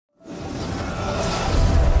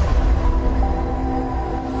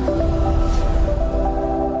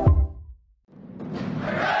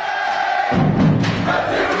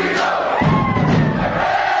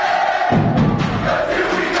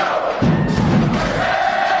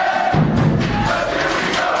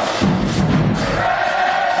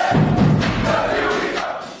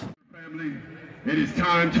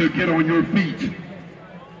time to get on your feet.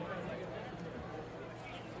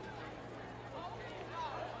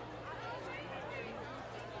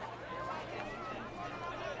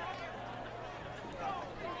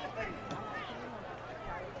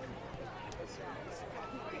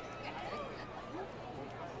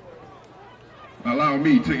 Allow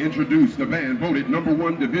me to introduce the band voted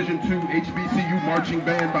 #1 Division II HBCU Marching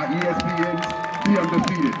Band by ESPN's The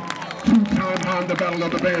Undefeated, two-time Honda Battle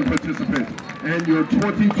of the Band participant, and your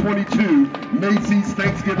 2022 Macy's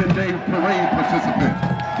Thanksgiving Day Parade participant.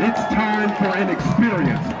 It's time for an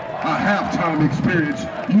experience, a halftime experience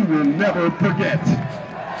you will never forget.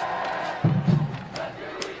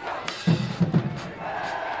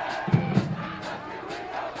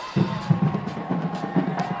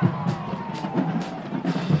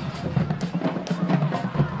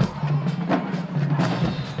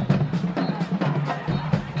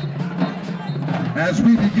 As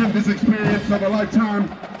we begin this experience of a lifetime,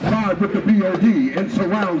 vibe with the BOD and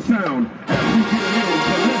surround sound as we get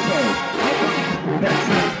into Lizzo. That's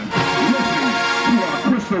it. Listen to our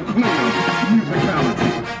crystal clear musicality.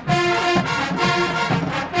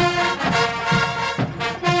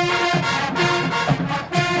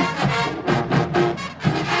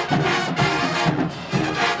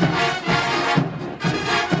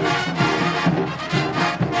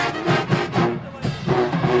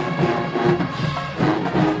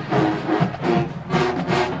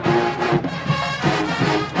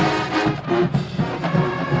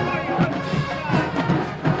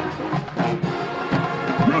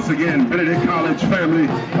 Once again, Benedict College family,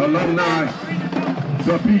 alumni,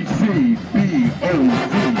 the BCBOD.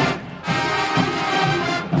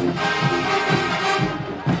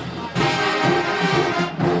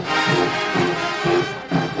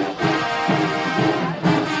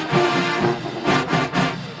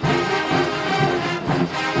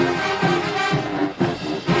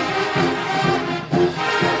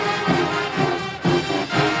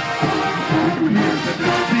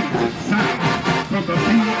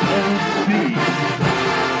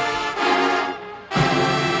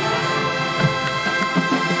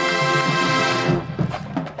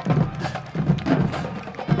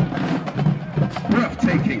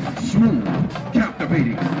 Breathtaking, smooth,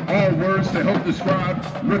 captivating, all words to help describe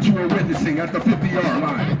what you were witnessing at the 50-yard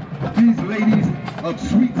line. These ladies of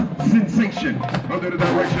sweet sensation, under the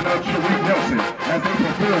direction of Cherie Nelson, as they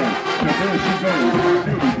perform to There She Goes,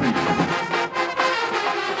 Babyface.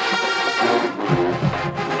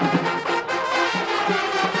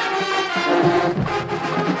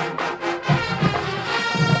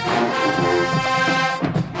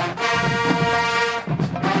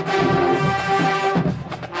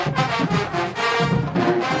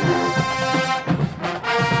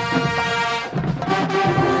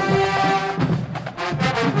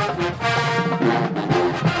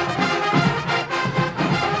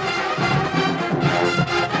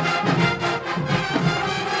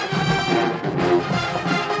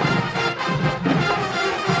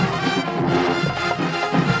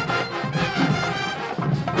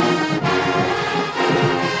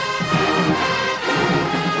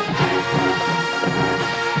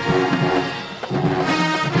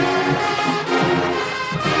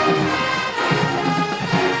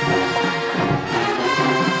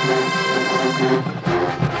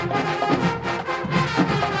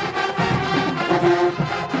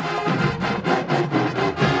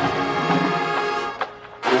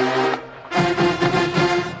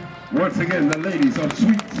 Once again, the ladies of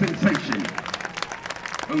Sweet Sensation,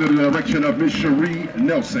 under the direction of Miss Cherie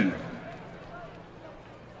Nelson.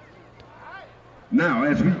 Now,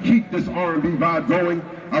 as we keep this R&B vibe going,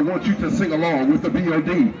 I want you to sing along with the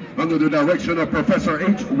BOD under the direction of Professor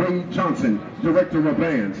H. Wade Johnson, Director of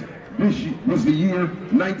Bands. This was the year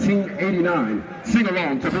 1989. Sing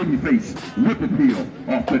along to Babyface, Whip Appeal,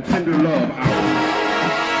 off the Tender Love album.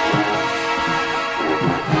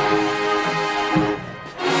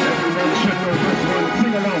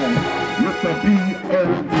 Sing along with the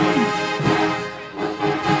BOD.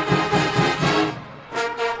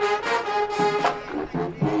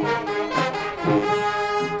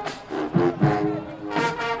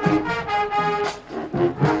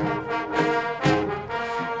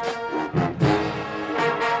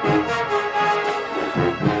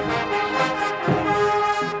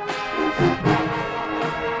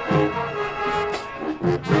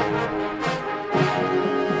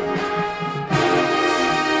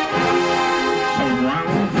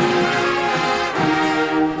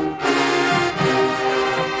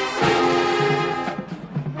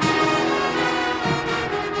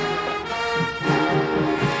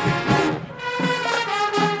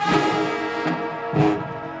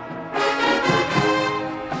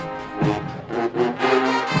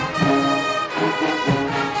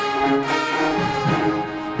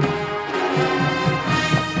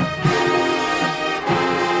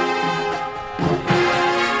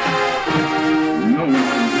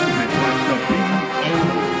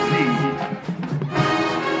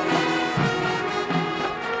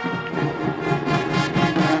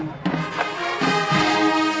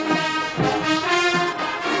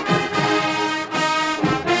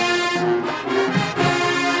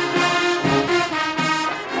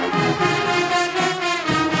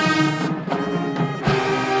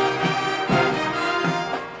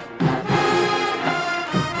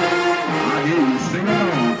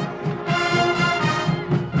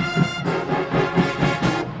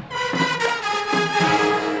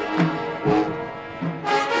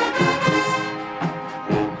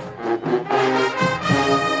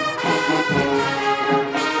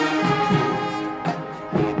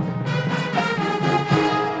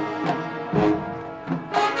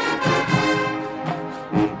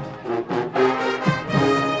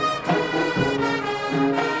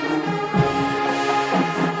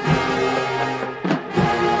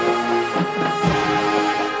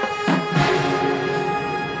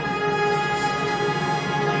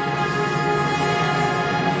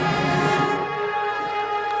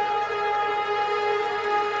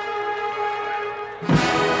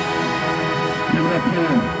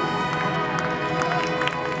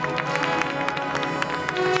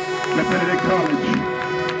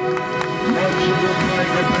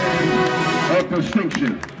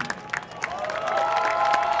 distinction.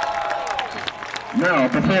 Now,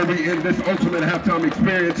 before we end this ultimate halftime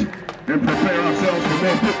experience and prepare ourselves for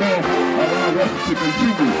more football, allow us to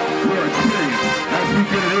continue your experience as we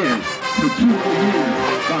get it in to 2 more years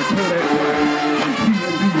by Kodak Black and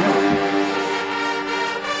BCBOD.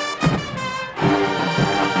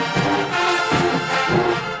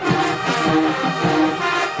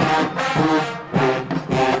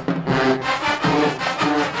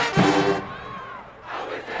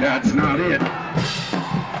 That's not it.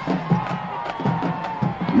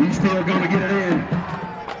 We still gonna get it in,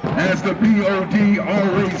 as the BOD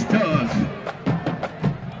always does.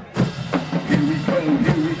 Here we go,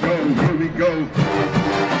 here we go, here we go.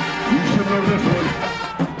 You should know this one.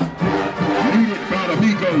 Lead it by the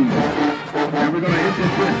Migos. And we're gonna end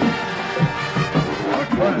it with a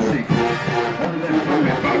classic. Oh, let's do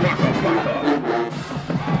it by Waka Flocka.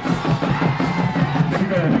 Here we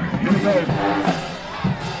go, here we go.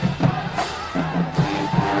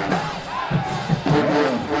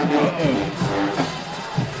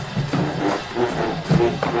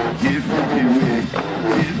 Get funky with it.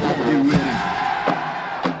 Get funky with it.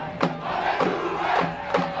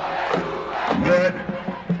 But,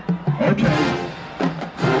 okay.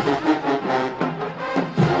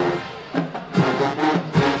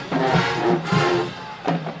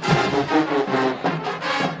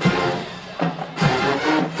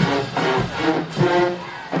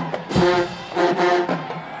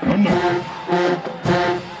 Come on.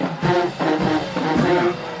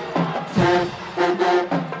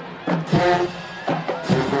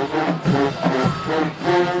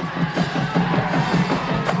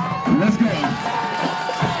 Let's go.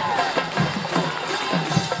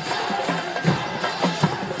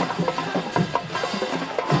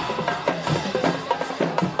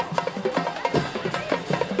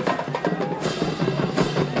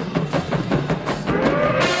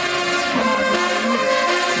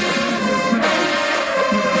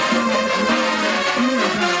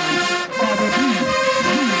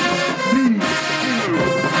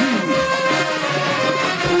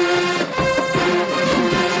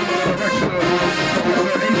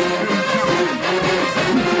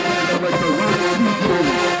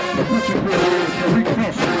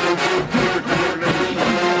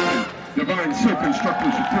 Divine Silk Instructor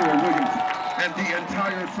Shakira Williams and the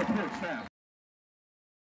entire support staff.